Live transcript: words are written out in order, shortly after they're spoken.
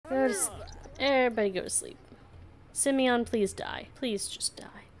Everybody go to sleep. Simeon, please die. Please just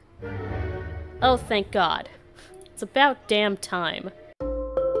die. Oh, thank God. It's about damn time.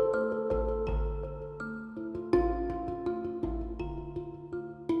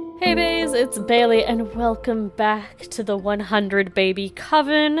 Hey bays, it's Bailey and welcome back to the 100 Baby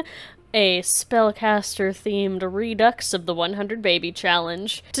Coven, a spellcaster themed redux of the 100 Baby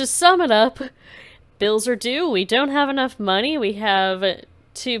Challenge. To sum it up, bills are due, we don't have enough money, we have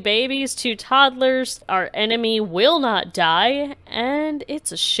 2 babies, 2 toddlers, our enemy will not die, and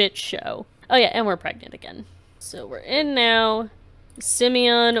it's a shit show. Oh yeah, and we're pregnant again. So we're in now.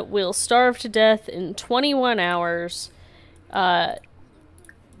 Simeon will starve to death in 21 hours.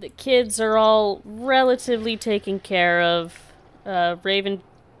 The kids are all relatively taken care of. Raven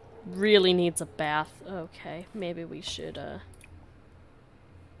really needs a bath. Okay, maybe we should,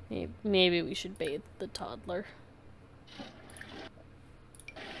 maybe we should bathe the toddler.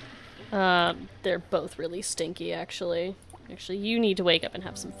 They're both really stinky, actually. Actually, you need to wake up and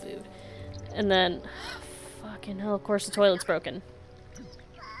have some food. And then, fucking hell, of course the toilet's broken.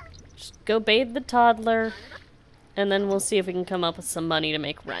 Just go bathe the toddler. And then we'll see if we can come up with some money to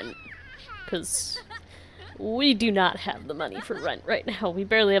make rent. Because we do not have the money for rent right now. We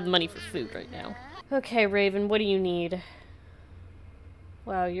barely have the money for food right now. Okay, Raven, what do you need?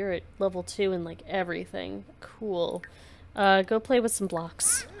 Wow, you're at level 2 in, like, everything. Cool. Go play with some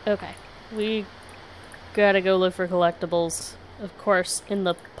blocks. Okay. We gotta go look for collectibles. Of course, in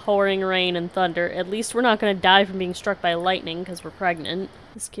the pouring rain and thunder. At least we're not gonna die from being struck by lightning because we're pregnant.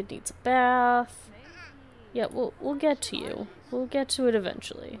 This kid needs a bath. Yeah, we'll get to you. We'll get to it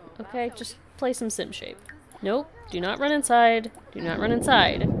eventually. Okay, just play some sim shape. Nope, do not run inside. Do not run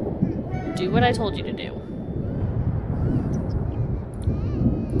inside. Do what I told you to do.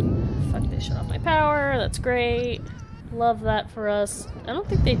 Fuck, they shut off my power. That's great. Love that for us. I don't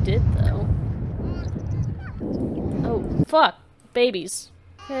think they did, though. Oh, fuck. Babies.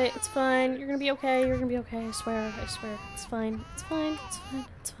 Okay, it's fine. You're gonna be okay. You're gonna be okay. I swear. I swear. It's fine. It's fine. It's fine.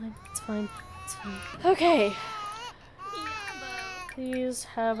 It's fine. It's fine. Okay. Please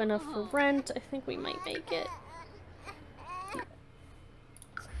have enough for rent. I think we might make it.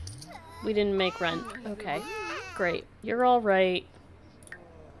 We didn't make rent. Okay. Great. You're alright.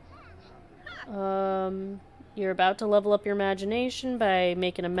 You're about to level up your imagination by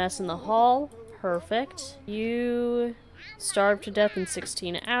making a mess in the hall. Perfect. You starved to death in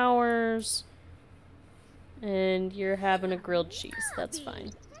 16 hours. And you're having a grilled cheese. That's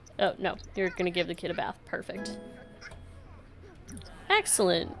fine. Oh, no. You're gonna give the kid a bath. Perfect.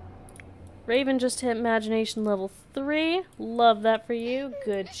 Excellent. Raven just hit imagination level 3. Love that for you.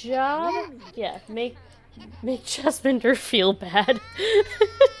 Good job. Yeah, make Jasminder feel bad.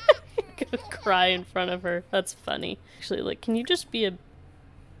 Gonna cry in front of her. That's funny. Actually, like, can you just be a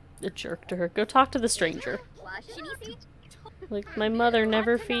jerk to her? Go talk to the stranger. Like, my mother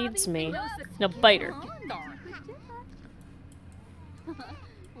never feeds me. Now bite her.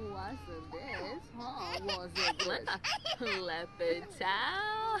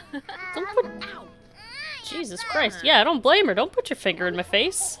 Don't put... Jesus Christ. Yeah, I don't blame her. Don't put your finger in my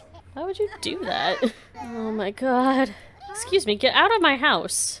face. Why would you do that? Oh my god. Excuse me, get out of my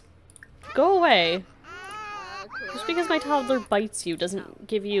house. Go away. Just because my toddler bites you doesn't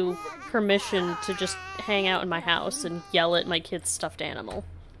give you permission to just hang out in my house and yell at my kid's stuffed animal.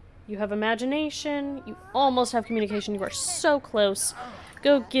 You have imagination. You almost have communication. You are so close.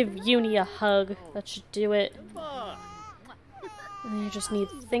 Go give Uni a hug. That should do it. And you just need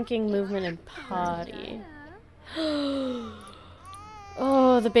thinking, movement, and potty.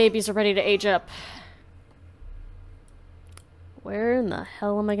 Oh, the babies are ready to age up. Where in the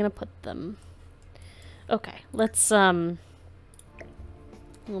hell am I gonna put them? Okay, let's see.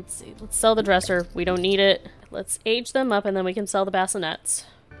 Let's sell the dresser. We don't need it. Let's age them up and then we can sell the bassinets.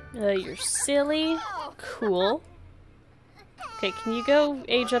 You're silly. Cool. Okay, can you go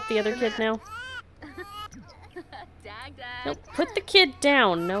age up the other kid now? No, put the kid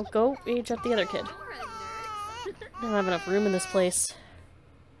down. No, go age up the other kid. I don't have enough room in this place.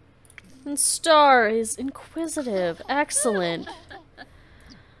 And Star is inquisitive. Excellent.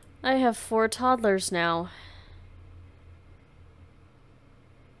 I have 4 toddlers now.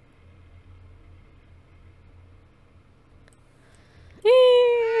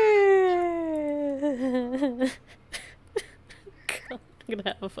 I'm gonna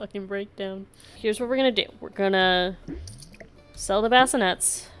have a fucking breakdown. Here's what we're gonna do. We're gonna sell the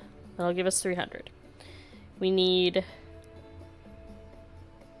bassinets. That'll give us 300. We need...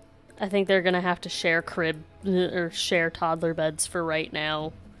 I think they're gonna have to share crib, or share toddler beds for right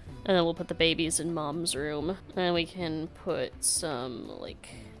now. And then we'll put the babies in mom's room. And we can put some, like,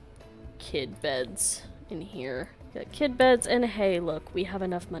 kid beds in here. Got kid beds, and hey, look, we have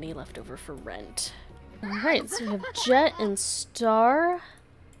enough money left over for rent. Alright, so we have Jet and Star.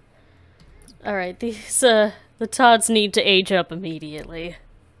 Alright, these, the Todds need to age up immediately.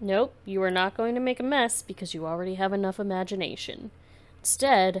 Nope, you are not going to make a mess because you already have enough imagination.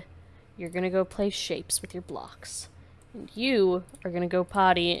 Instead, you're gonna go play shapes with your blocks. And you are gonna go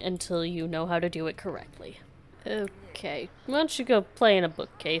potty until you know how to do it correctly. Okay, why don't you go play in a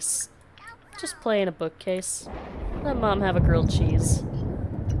bookcase? Just play in a bookcase. Let Mom have a grilled cheese.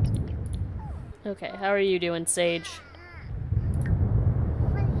 Okay, how are you doing, Sage?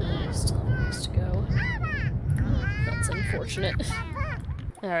 Still have ways to go. That's unfortunate.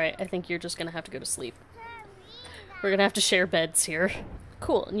 Alright, I think you're just gonna have to go to sleep. We're gonna have to share beds here.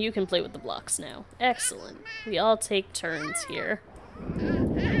 Cool, and you can play with the blocks now. Excellent. We all take turns here.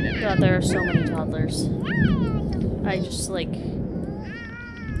 God, there are so many toddlers. I just, like...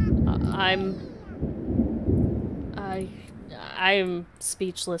 I'm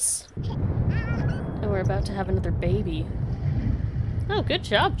speechless. And we're about to have another baby. Oh, good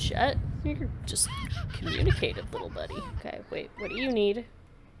job, Chet. You're just communicative, little buddy. Okay, wait, what do you need?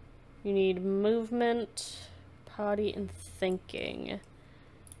 You need movement, potty, and thinking.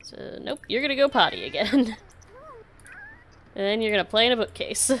 So, nope, you're gonna go potty again. And then you're gonna play in a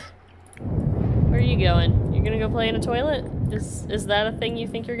bookcase. Where are you going? You're gonna go play in a toilet? Is that a thing you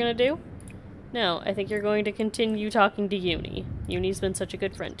think you're gonna do? No, I think you're going to continue talking to Uni. Uni's been such a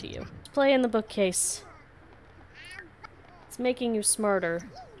good friend to you. Play in the bookcase. It's making you smarter.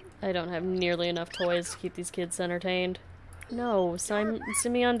 I don't have nearly enough toys to keep these kids entertained. No,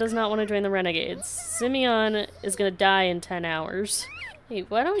 Simeon does not want to join the Renegades. Simeon is gonna die in 10 hours. Hey,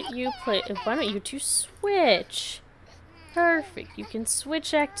 why don't you two switch? Perfect, you can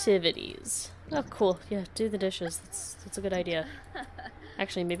switch activities. Oh, cool. Yeah, do the dishes. That's a good idea.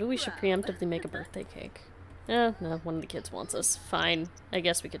 Actually, maybe we should preemptively make a birthday cake. No, one of the kids wants us. Fine. I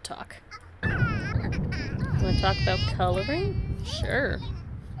guess we could talk. Wanna talk about coloring? Sure.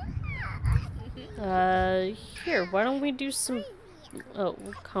 Here, why don't we do some... Oh,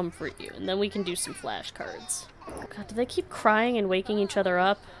 we'll comfort you, and then we can do some flashcards. God, do they keep crying and waking each other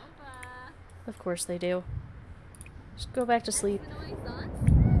up? Of course they do. Just go back to sleep.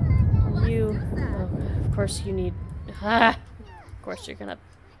 You... Oh, of course you need... Ah! Of course you're gonna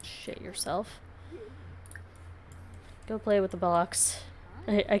shit yourself. Go play with the blocks.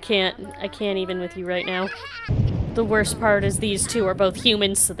 I can't even with you right now. The worst part is these two are both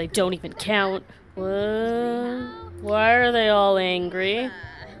humans, so they don't even count. What? Why are they all angry?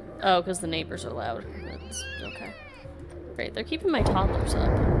 Oh, because the neighbors are loud. That's okay. Great, they're keeping my toddlers up.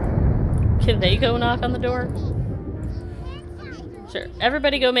 Can they go knock on the door? Sure,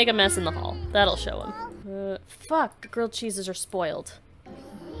 everybody go make a mess in the hall. That'll show them. Fuck, the grilled cheeses are spoiled.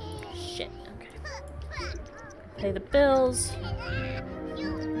 Shit, okay. Pay the bills.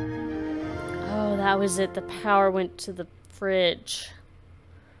 Oh, that was it. The power went to the fridge.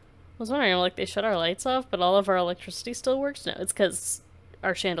 I was wondering, like, they shut our lights off, but all of our electricity still works? No, it's because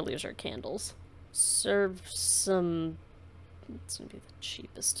our chandeliers are candles. Serve some... It's gonna be the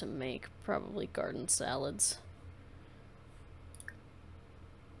cheapest to make. Probably garden salads.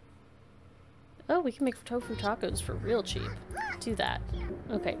 Oh, we can make tofu tacos for real cheap. Do that.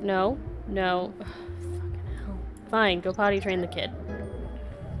 Okay, no. No. Ugh, fucking hell. Fine, go potty train the kid.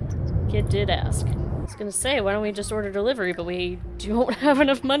 Kid did ask. I was gonna say, why don't we just order delivery, but we don't have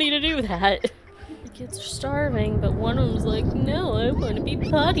enough money to do that. The kids are starving, but one of them's like, no, I want to be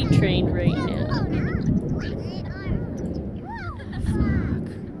potty trained right now.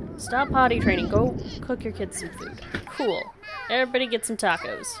 Fuck. Stop potty training. Go cook your kids some food. Cool. Everybody get some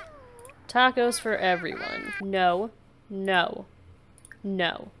tacos. Tacos for everyone. No. No.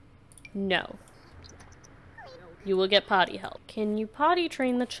 No. No. You will get potty help. Can you potty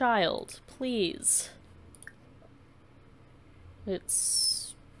train the child, please?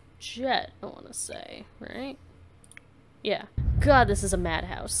 It's Jet, I want to say, right? Yeah. God, this is a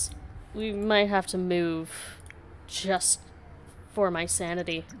madhouse. We might have to move just for my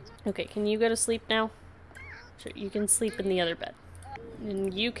sanity. Okay, can you go to sleep now? Sure, you can sleep in the other bed.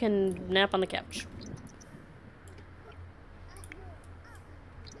 And you can nap on the couch.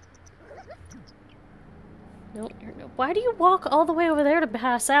 No, why do you walk all the way over there to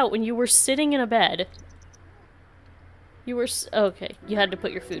pass out when you were sitting in a bed? You were okay, you had to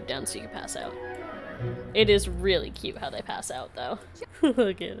put your food down so you could pass out. It is really cute how they pass out, though.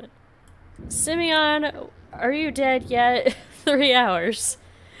 Look at it. Simeon, are you dead yet? 3 hours.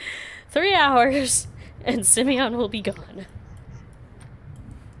 3 hours, and Simeon will be gone.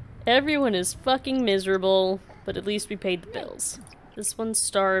 Everyone is fucking miserable, but at least we paid the bills. This one's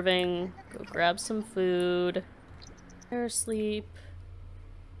starving. Go grab some food. They're asleep.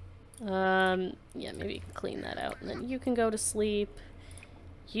 Yeah, maybe you can clean that out, and then you can go to sleep.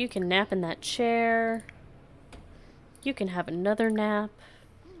 You can nap in that chair. You can have another nap.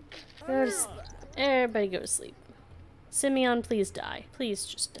 Everybody go to sleep. Simeon, please die. Please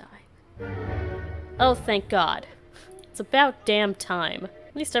just die. Oh, thank God. It's about damn time.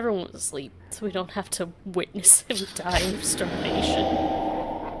 At least everyone was asleep, so we don't have to witness him dying of starvation.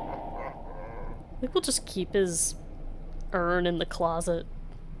 I think we'll just keep his urn in the closet.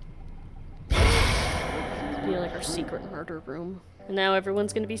 It'll be like our secret murder room. And now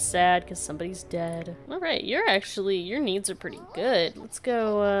everyone's gonna be sad because somebody's dead. Alright, your needs are pretty good. Let's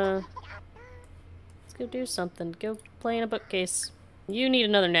go do something. Go play in a bookcase. You need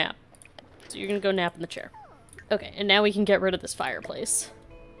another nap. So you're gonna go nap in the chair. Okay, and now we can get rid of this fireplace.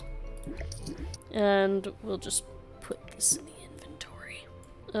 And we'll just put this in the inventory.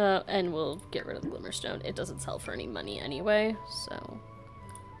 And we'll get rid of the Glimmerstone. It doesn't sell for any money anyway, so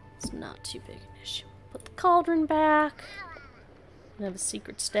it's not too big an issue. Put the cauldron back. I have a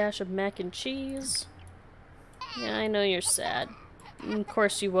secret stash of mac and cheese. Yeah, I know you're sad. And of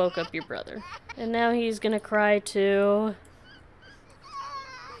course you woke up your brother. And now he's gonna cry too.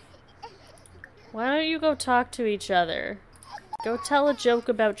 Why don't you go talk to each other? Go tell a joke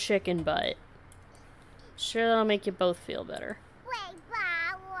about chicken butt. Sure, that'll make you both feel better.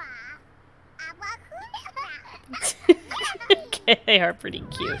 Okay, they are pretty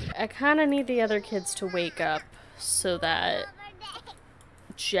cute. I kinda need the other kids to wake up so that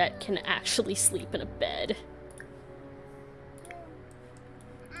Jet can actually sleep in a bed.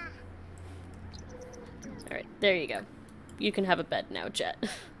 Alright, there you go. You can have a bed now, Jet.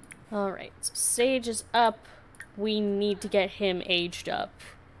 Alright, so Sage is up. We need to get him aged up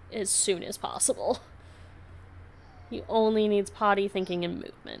as soon as possible. He only needs potty thinking and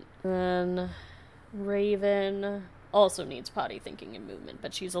movement. And Raven also needs potty thinking and movement,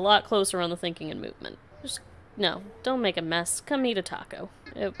 but she's a lot closer on the thinking and movement. Just, no, don't make a mess. Come eat a taco.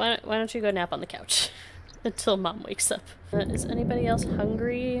 Why don't you go nap on the couch until Mom wakes up? Is anybody else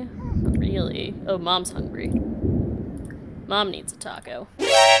hungry? Not really. Oh, Mom's hungry. Mom needs a taco.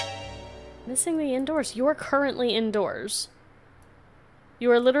 Missing the indoors. You are currently indoors.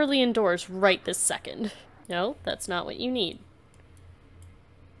 You are literally indoors right this second. No, that's not what you need.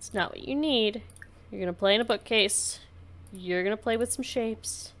 It's not what you need. You're gonna play in a bookcase. You're gonna play with some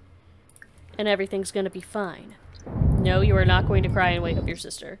shapes. And everything's gonna be fine. No, you are not going to cry and wake up your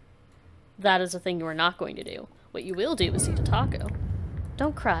sister. That is a thing you are not going to do. What you will do is eat a taco.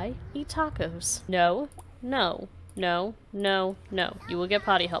 Don't cry. Eat tacos. No, no, no, no, no. You will get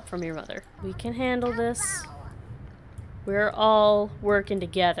potty help from your mother. We can handle this. We're all working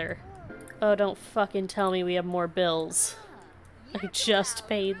together. Oh, don't fucking tell me we have more bills. I just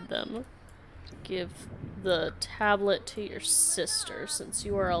paid them. Give the tablet to your sister, since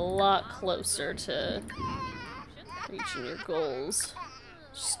you are a lot closer to reaching your goals.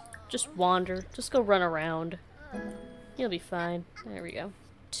 Just wander. Just go run around. You'll be fine. There we go.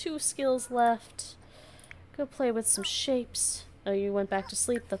 2 skills left. Go play with some shapes. Oh, you went back to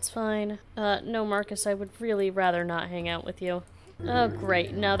sleep? That's fine. No, Marcus, I would really rather not hang out with you. Oh,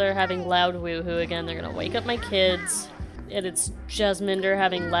 great. Now they're having loud woohoo again. They're gonna wake up my kids. And it's Jasminder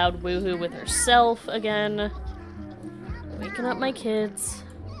having loud woohoo with herself again. Waking up my kids.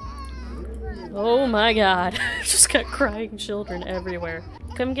 Oh my god. Just got crying children everywhere.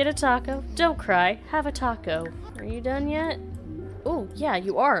 Come get a taco. Don't cry. Have a taco. Are you done yet? Oh, yeah,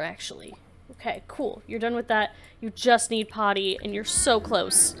 you are, actually. Okay, cool. You're done with that. You just need potty, and you're so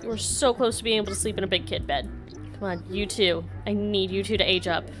close. You're so close to being able to sleep in a big kid bed. Come on, you two. I need you two to age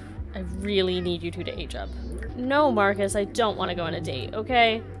up. I really need you two to age up. No, Marcus, I don't want to go on a date,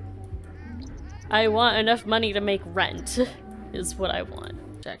 okay? I want enough money to make rent, is what I want.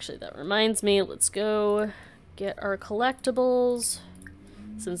 Actually, that reminds me, let's go get our collectibles,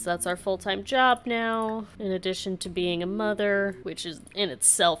 since that's our full-time job now, in addition to being a mother, which is in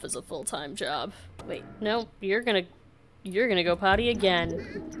itself is a full-time job. Wait, no, you're gonna go potty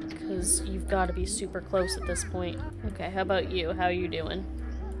again, because you've got to be super close at this point. Okay, how about you? How are you doing?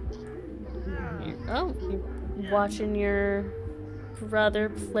 You're watching your brother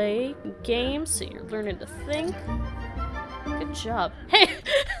play games, so you're learning to think. Good job. Hey!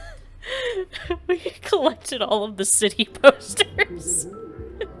 We collected all of the city posters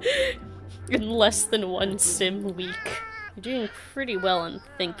in less than 1 sim week. You're doing pretty well in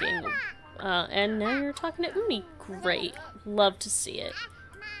thinking. And now you're talking to Uni. Great. Love to see it.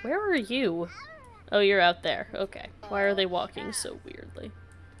 Where are you? Oh, you're out there. Okay. Why are they walking so weirdly?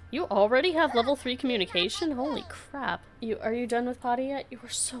 You already have level 3 communication? Holy crap. Are you done with potty yet? You were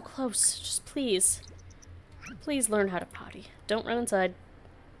so close. Just please. Please learn how to potty. Don't run inside.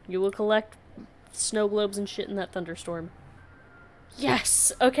 You will collect snow globes and shit in that thunderstorm.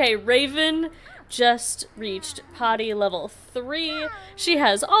 Yes! Okay, Raven just reached potty level 3. She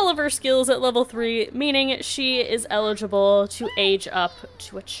has all of her skills at level 3, meaning she is eligible to age up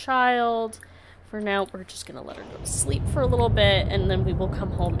to a child. For now, we're just gonna let her go to sleep for a little bit, and then we will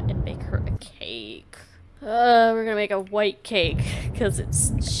come home and make her a cake. We're gonna make a white cake, because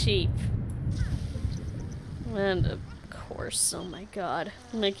it's cheap. And of course, oh my god.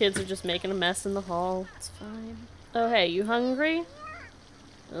 My kids are just making a mess in the hall. It's fine. Oh hey, you hungry?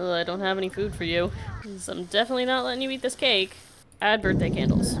 Oh, I don't have any food for you. So I'm definitely not letting you eat this cake. Add birthday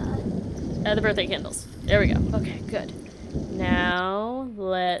candles. Add the birthday candles. There we go. Okay, good. Now,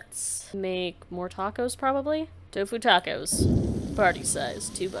 let's make more tacos, probably? Tofu tacos. Party size,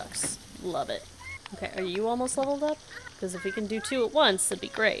 $2. Love it. Okay, are you almost leveled up? Because if we can do 2 at once, that'd be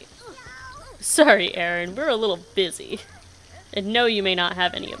great. Sorry, Aaron, we're a little busy. And no, you may not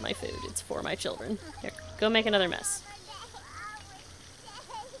have any of my food. It's for my children. Here, go make another mess.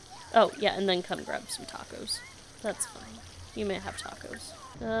 Oh, yeah, and then come grab some tacos. That's fine. You may have tacos.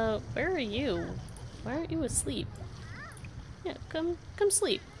 Where are you? Why aren't you asleep? Yeah, come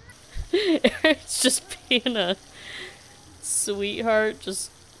sleep. Aaron's just being a sweetheart,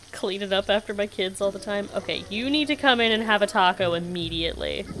 just cleaning up after my kids all the time. Okay, you need to come in and have a taco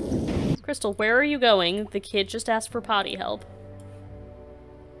immediately. Crystal, where are you going? The kid just asked for potty help.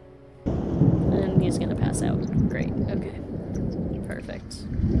 And he's gonna pass out. Great, okay. Perfect.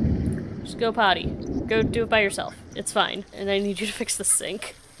 Just go potty. Go do it by yourself. It's fine. And I need you to fix the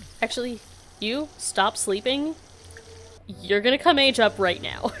sink. Actually, you stop sleeping. You're gonna come age up right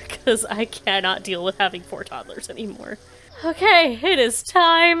now, because I cannot deal with having 4 toddlers anymore. Okay, it is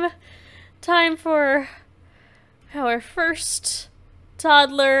time. Time for our first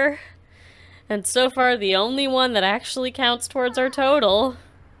toddler. And so far, the only one that actually counts towards our total.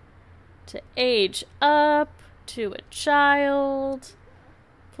 To age up to a child.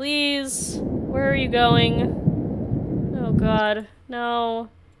 Please. Where are you going? Oh god, no.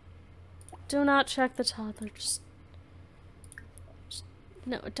 Do not check the toddler. Just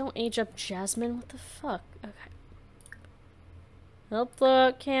no, don't age up Jasmine. What the fuck? Okay. Help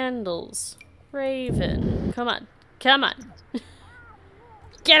the candles. Raven. Come on. Come on.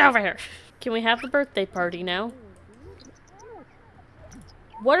 Get over here. Can we have the birthday party now?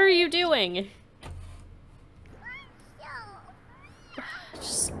 What are you doing?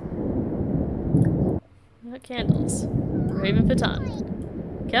 Just... Not candles. Raven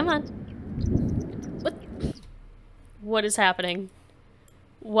Fitan. Come on. What? What is happening?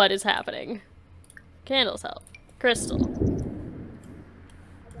 What is happening? Candles help. Crystal.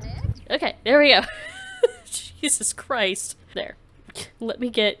 Okay, there we go. Jesus Christ. There. Let me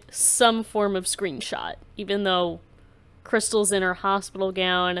get some form of screenshot. Even though Crystal's in her hospital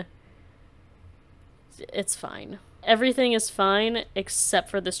gown. It's fine. Everything is fine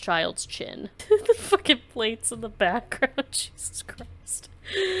except for this child's chin. The fucking plates in the background. Jesus Christ.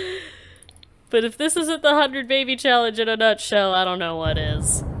 But if this isn't the 100 baby challenge in a nutshell, I don't know what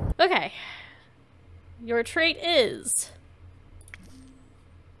is. Okay. Your trait is...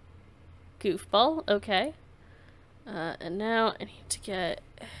 Goofball, okay. And now I need to get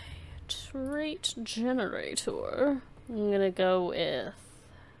a trait generator. I'm gonna go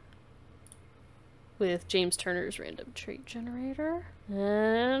with James Turner's random trait generator.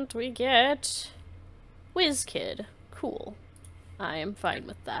 And we get WizKid. Cool. I am fine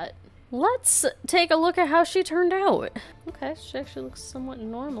with that. Let's take a look at how she turned out. Okay, she actually looks somewhat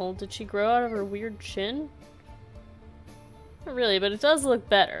normal. Did she grow out of her weird chin? Not really, but it does look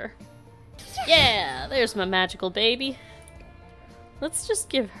better. Yeah, there's my magical baby. Let's just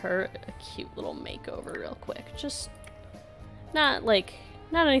give her a cute little makeover real quick. Just not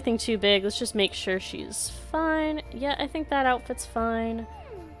anything too big. Let's just make sure she's fine. Yeah, I think that outfit's fine.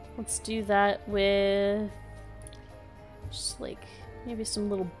 Let's do that with just like maybe some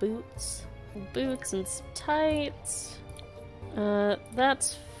little boots. Boots and some tights.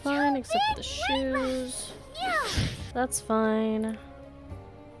 That's fine except for the shoes. That's fine.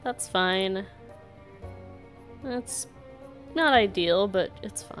 That's fine. That's not ideal, but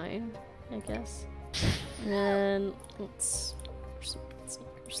it's fine, I guess. And then let's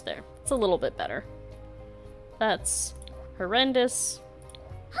just there. It's a little bit better. That's horrendous.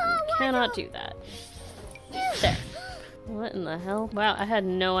 We cannot do that. There. What in the hell? Wow, I had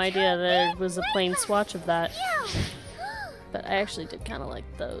no idea there was a plain swatch of that. But I actually did kind of like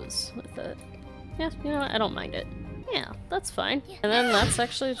those with it. Yeah, you know what? I don't mind it. Yeah, that's fine. And then that's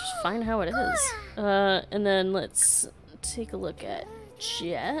actually just fine how it is. And then let's take a look at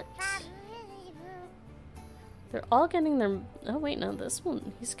Jet. They're all getting their... Oh wait, no, this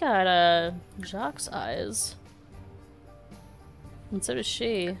one, he's got, Jock's eyes. And so does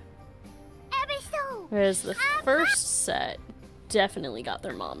she. Whereas the first set definitely got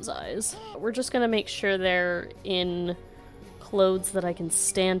their mom's eyes. We're just gonna make sure they're in clothes that I can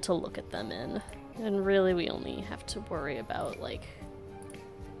stand to look at them in. And really we only have to worry about, like,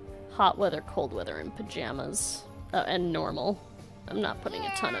 hot weather, cold weather, and pajamas. And normal. I'm not putting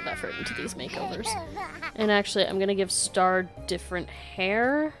a ton of effort into these makeovers. And actually, I'm gonna give Star different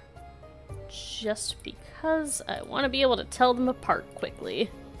hair. Just because I want to be able to tell them apart quickly.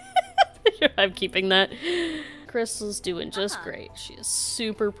 I'm keeping that. Crystal's doing just great. She is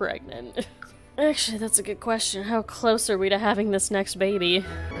super pregnant. Actually, that's a good question. How close are we to having this next baby?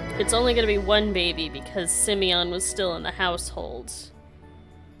 It's only gonna be one baby because Simeon was still in the household.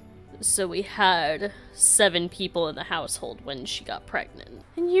 So we had 7 people in the household when she got pregnant.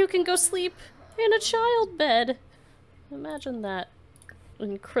 And you can go sleep in a child bed. Imagine that.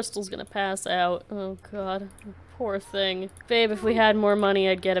 And Crystal's gonna pass out. Oh god. Poor thing. Babe, if we had more money,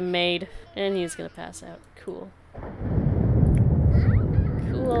 I'd get him made. And he's gonna pass out. Cool.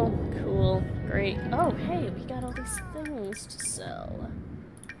 Cool. Cool. Great. Oh, hey, we got all these things to sell.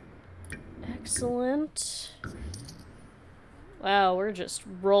 Excellent. Wow, we're just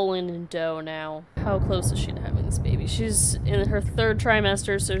rolling in dough now. How close is she to having this baby? She's in her 3rd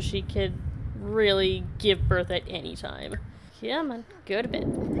trimester, so she could really give birth at any time. Yeah, man. Go to bed.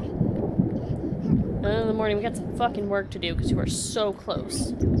 And in the morning, we got some fucking work to do because you are so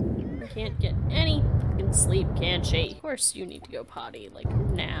close. We can't get any fucking sleep, can she? Of course you need to go potty, like,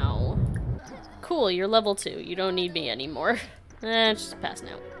 now. Cool, you're level 2. You don't need me anymore. Just passing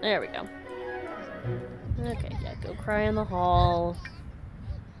out. There we go. Okay, yeah, go cry in the hall.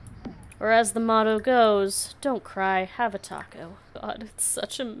 Or as the motto goes, don't cry, have a taco. God, it's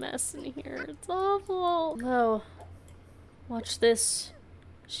such a mess in here. It's awful. No. Watch this.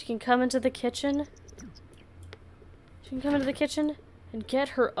 She can come into the kitchen. She can come into the kitchen and get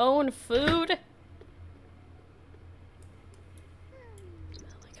her own food.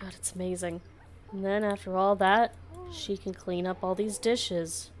 Oh my god, it's amazing. And then after all that, she can clean up all these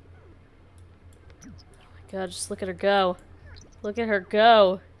dishes. God, just look at her go. Look at her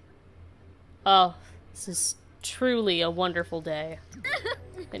go. Oh, this is truly a wonderful day.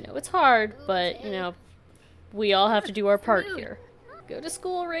 I know it's hard, but, you know, we all have to do our part here. Go to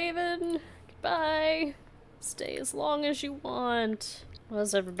school, Raven. Goodbye. Stay as long as you want.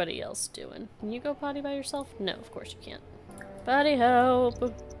 How's everybody else doing? Can you go potty by yourself? No, of course you can't. Potty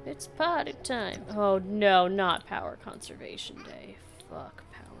help. It's potty time. Oh, no, not Power Conservation Day. Fuck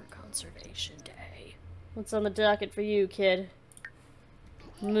Power Conservation Day. What's on the docket for you, kid?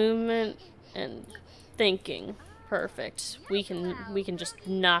 Movement and thinking. Perfect. We can just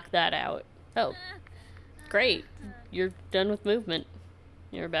knock that out. Oh, great. You're done with movement.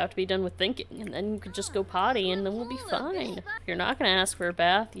 You're about to be done with thinking, and then you could just go potty, and then we'll be fine. If you're not gonna ask for a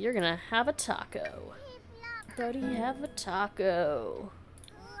bath, you're gonna have a taco. Buddy, have a taco.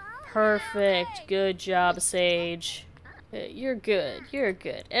 Perfect. Good job, Sage. You're good. You're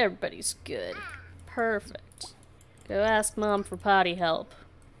good. Everybody's good. Perfect. Go ask Mom for potty help.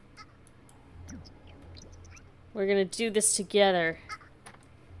 We're gonna do this together.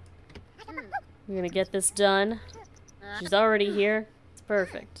 We're gonna get this done. She's already here. It's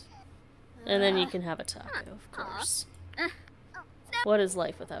perfect. And then you can have a taco, of course. What is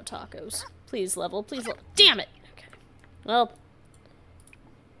life without tacos? Please level, please level. Damn it! Okay. Well.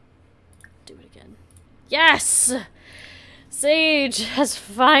 Do it again. Yes! Sage has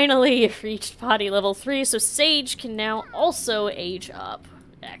finally reached potty level 3, so Sage can now also age up.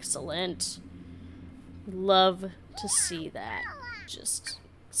 Excellent. Love to see that. Just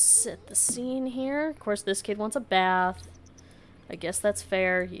set the scene here. Of course, this kid wants a bath. I guess that's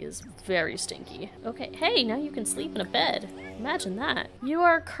fair. He is very stinky. Okay, hey, now you can sleep in a bed. Imagine that. You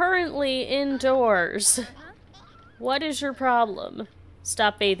are currently indoors. What is your problem?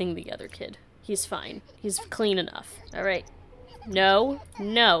 Stop bathing the other kid. He's fine. He's clean enough. All right. No,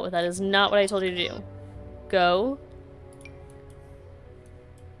 no, that is not what I told you to do. Go.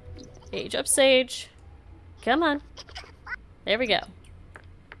 Age up, Sage. Come on. There we go.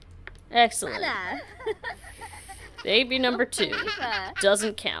 Excellent. Baby number 2.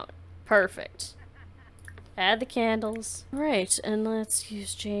 Doesn't count. Perfect. Add the candles. Right, and let's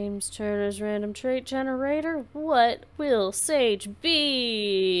use James Turner's random trait generator. What will Sage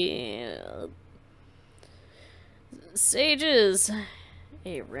be? Sage is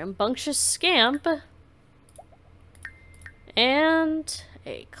a rambunctious scamp. And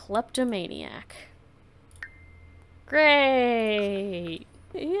a kleptomaniac. Great!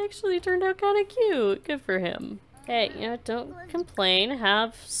 He actually turned out kind of cute. Good for him. Hey, you know, don't complain.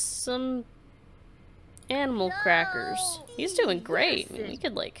 Have some animal crackers. He's doing great. I mean, we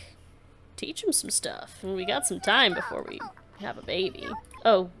could, like, teach him some stuff. And we got some time before we have a baby.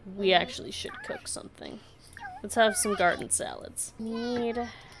 Oh, we actually should cook something. Let's have some garden salads. We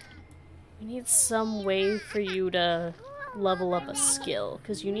need some way for you to level up a skill,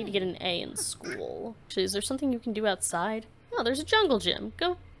 because you need to get an A in school. Actually, is there something you can do outside? Oh, there's a jungle gym.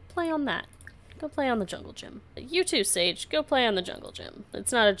 Go play on that. Go play on the jungle gym. You too, Sage. Go play on the jungle gym.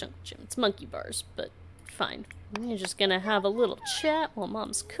 It's not a jungle gym. It's monkey bars, but fine. You're just gonna have a little chat while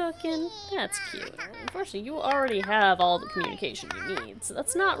Mom's cooking. That's cute. Unfortunately, you already have all the communication you need, so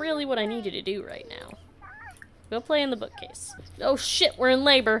that's not really what I need you to do right now. Go play in the bookcase. Oh shit, we're in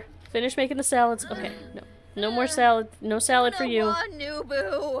labor. Finish making the salads. Okay, no. No more salad. No salad for you.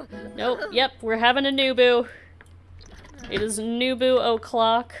 Nope. Yep, we're having a Nubu. It is Nubu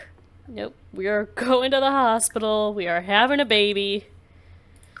o'clock. Nope. We are going to the hospital. We are having a baby.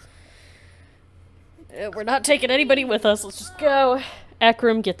 We're not taking anybody with us. Let's just go.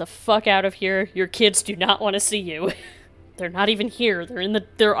 Akram, get the fuck out of here. Your kids do not want to see you. They're not even here.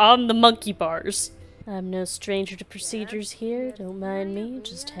 They're on the monkey bars. I'm no stranger to procedures here. Don't mind me.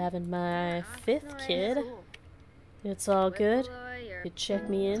 Just having my 5th kid. It's all good. You'd check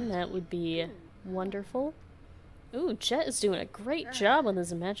me in. That would be wonderful. Ooh, Chet is doing a great job on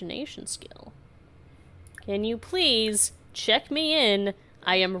his imagination skill. Can you please check me in?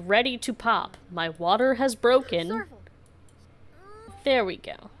 I am ready to pop. My water has broken. There we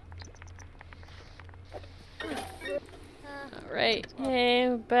go. Alright. Hey,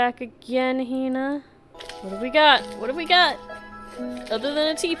 we're back again, Hina. What have we got? What have we got? Other than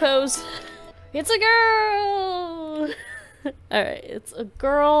a T-pose. It's a girl! Alright, it's a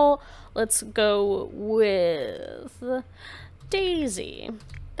girl. Let's go with Daisy.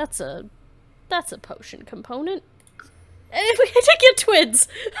 That's a potion component. And we had to get twins!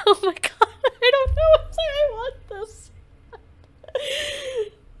 Oh my god, I don't know if I want this.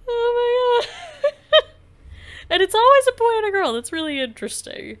 Oh my god. And it's always a boy and a girl. That's really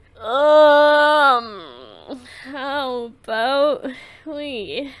interesting. How about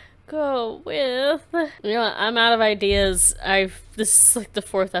we go with... You know what? I'm out of ideas. This is like the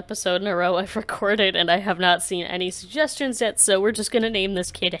 4th episode in a row I've recorded and I have not seen any suggestions yet, so we're just gonna name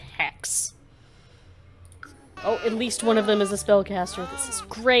this kid Hex. Oh, at least one of them is a spellcaster. This is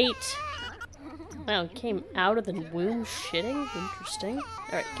great. Wow, it came out of the womb shitting? Interesting.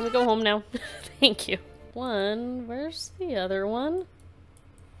 Alright, can we go home now? Thank you. Where's the other one?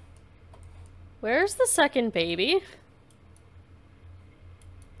 Where's the second baby?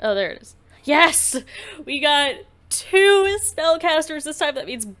 Oh, there it is. Yes! We got 2 spellcasters this time. That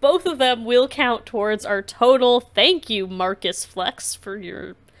means both of them will count towards our total. Thank you, Marcus Flex, for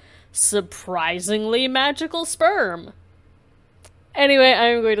your surprisingly magical sperm. Anyway,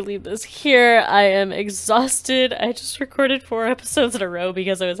 I'm going to leave this here. I am exhausted. I just recorded 4 episodes in a row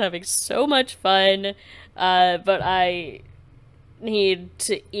because I was having so much fun. But I need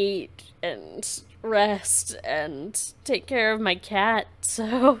to eat and rest and take care of my cat,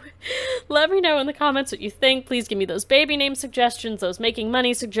 so let me know in the comments what you think. Please give me those baby name suggestions, those making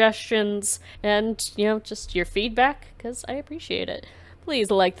money suggestions, and, you know, just your feedback, because I appreciate it. Please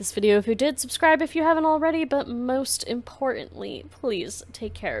like this video if you did, subscribe if you haven't already, but most importantly, please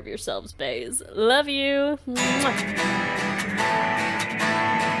take care of yourselves, bays. Love you! Mwah.